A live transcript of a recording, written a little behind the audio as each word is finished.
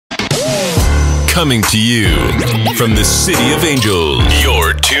Coming to you from the City of Angels,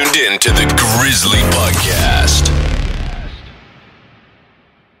 you're tuned in to the Grizzly Podcast.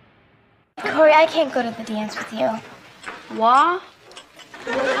 Corey, I can't go to the dance with you. What?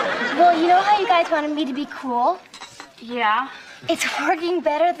 Well, you know how you guys wanted me to be cool? Yeah. It's working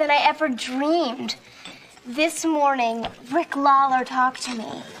better than I ever dreamed. This morning, Rick Lawler talked to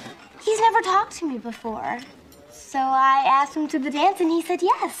me. He's never talked to me before. So I asked him to the dance and he said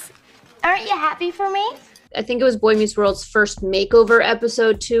yes. Aren't you happy for me? I think it was Boy Meets World's first makeover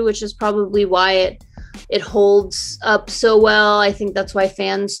episode too, which is probably why it holds up so well. I think that's why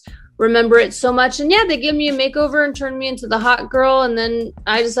fans remember it so much. And yeah, they gave me a makeover and turned me into the hot girl. And then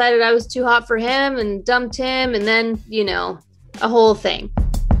I decided I was too hot for him and dumped him. And then, a whole thing.